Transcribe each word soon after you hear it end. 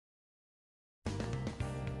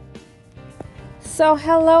So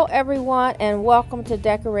hello everyone and welcome to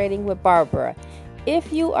Decorating with Barbara.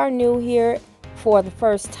 If you are new here for the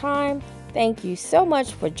first time, thank you so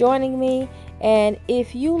much for joining me. And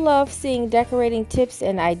if you love seeing decorating tips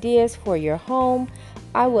and ideas for your home,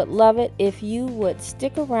 I would love it if you would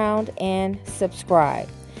stick around and subscribe.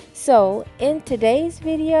 So in today's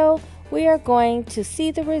video, we are going to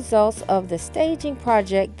see the results of the staging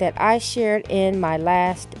project that I shared in my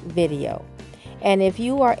last video. And if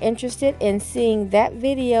you are interested in seeing that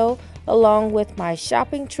video along with my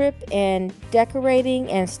shopping trip and decorating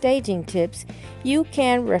and staging tips, you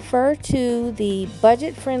can refer to the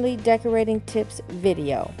budget-friendly decorating tips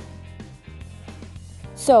video.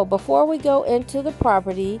 So before we go into the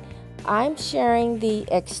property, I'm sharing the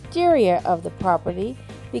exterior of the property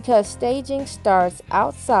because staging starts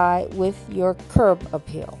outside with your curb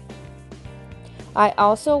appeal. I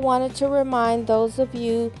also wanted to remind those of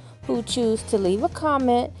you who choose to leave a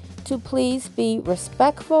comment to please be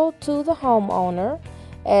respectful to the homeowner,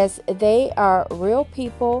 as they are real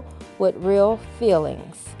people with real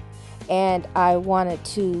feelings. And I wanted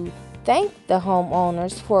to thank the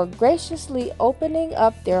homeowners for graciously opening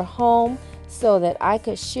up their home so that I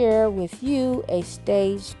could share with you a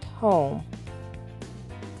staged home.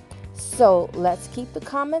 So let's keep the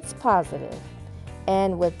comments positive.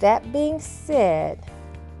 And with that being said,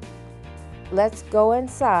 let's go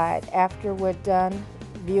inside after we're done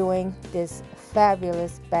viewing this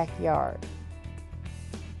fabulous backyard.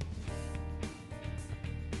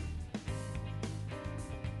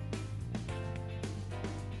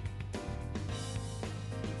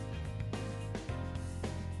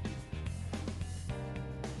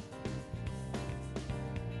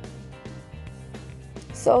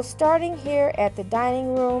 So starting here at the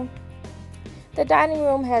dining room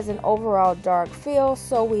has an overall dark feel,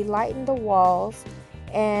 so we lightened the walls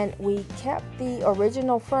and we kept the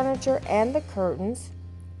original furniture and the curtains.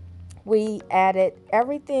 We added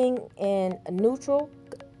everything in a neutral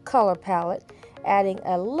color palette, adding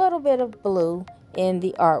a little bit of blue in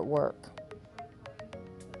the artwork.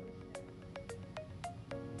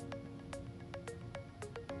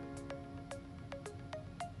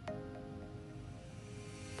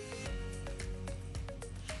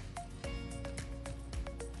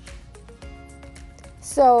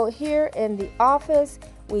 So here in the office,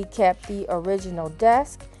 we kept the original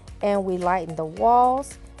desk and we lightened the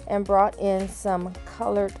walls and brought in some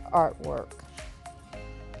colored artwork.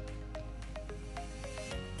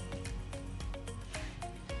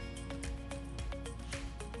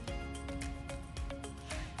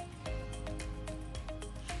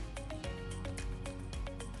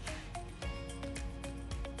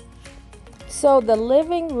 So the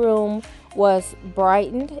living room was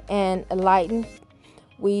brightened and lightened.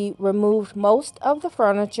 We removed most of the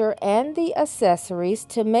furniture and the accessories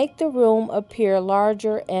to make the room appear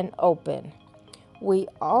larger and open. We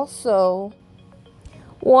also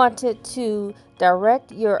wanted to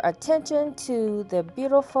direct your attention to the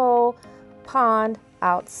beautiful pond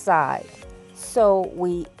outside. So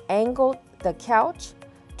we angled the couch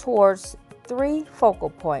towards three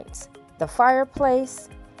focal points: the fireplace,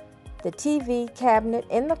 the TV cabinet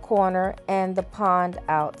in the corner, and the pond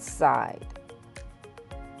outside.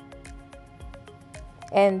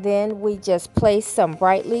 And then we just placed some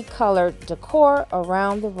brightly colored decor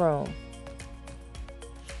around the room.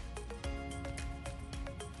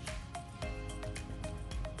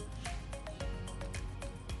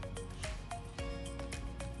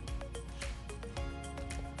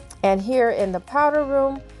 And here in the powder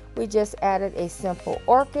room, we just added a simple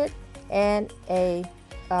orchid and a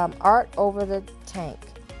art over the tank.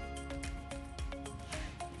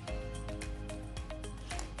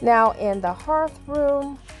 Now in the hearth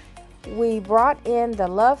room, we brought in the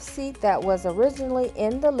love seat that was originally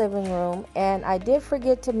in the living room, and I did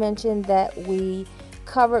forget to mention that we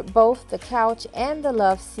covered both the couch and the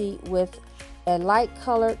love seat with a light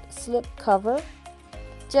colored slip cover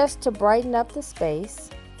just to brighten up the space.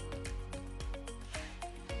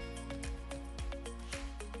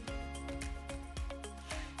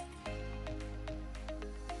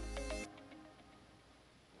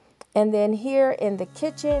 And then here in the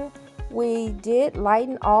kitchen, we did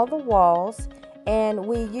lighten all the walls, and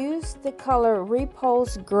we used the color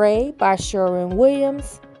Repose Gray by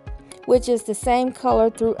Sherwin-Williams, which is the same color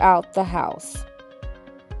throughout the house.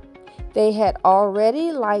 They had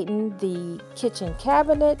already lightened the kitchen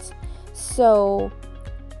cabinets, so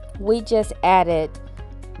we just added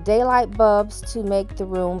daylight bulbs to make the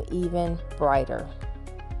room even brighter.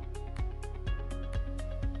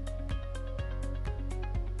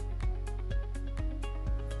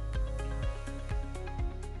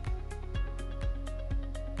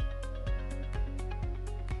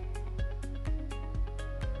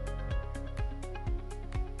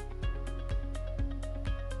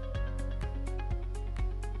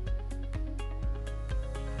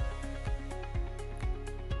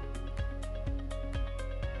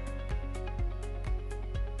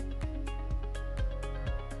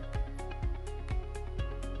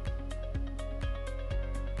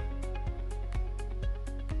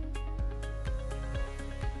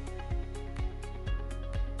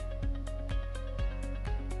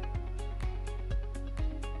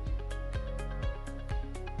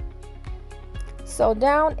 So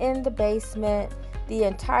down in the basement, the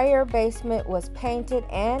entire basement was painted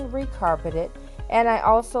and recarpeted. And I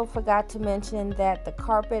also forgot to mention that the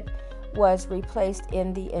carpet was replaced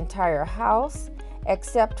in the entire house,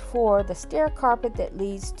 except for the stair carpet that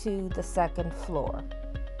leads to the second floor.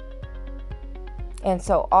 And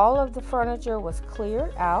so all of the furniture was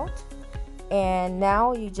cleared out, and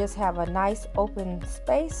now you just have a nice open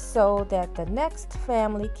space so that the next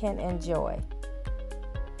family can enjoy.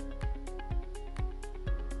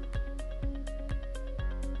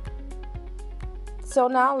 So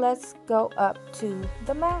now let's go up to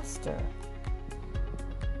the master.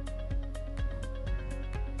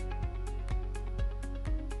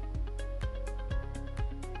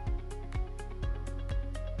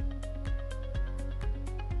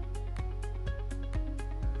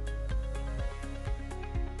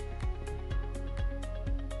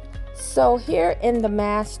 So here in the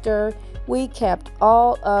master, we kept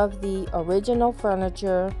all of the original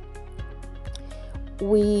furniture.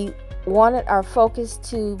 We wanted our focus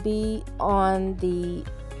to be on the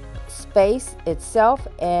space itself,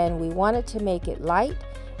 and we wanted to make it light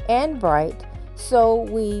and bright. So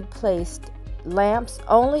we placed lamps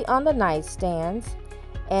only on the nightstands,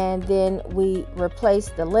 and then we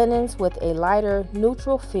replaced the linens with a lighter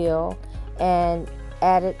neutral feel and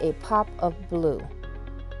added a pop of blue.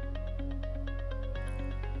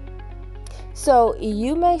 So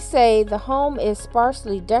you may say the home is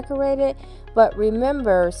sparsely decorated, but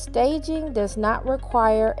remember, staging does not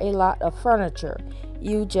require a lot of furniture.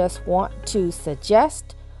 You just want to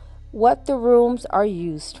suggest what the rooms are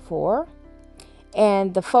used for.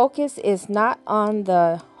 And the focus is not on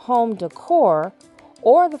the home decor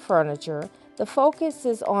or the furniture. The focus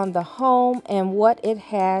is on the home and what it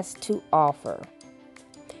has to offer.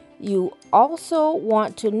 You also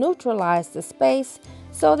want to neutralize the space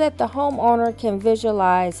so that the homeowner can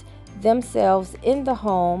visualize themselves in the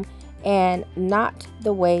home and not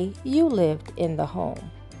the way you lived in the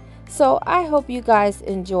home. So I hope you guys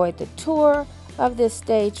enjoyed the tour of this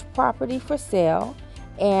staged property for sale,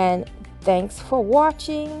 and thanks for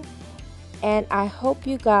watching, and I hope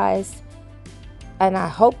to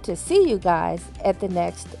see you guys at the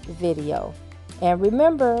next video. And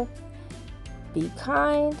remember, be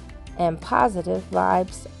kind and positive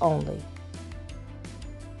vibes only.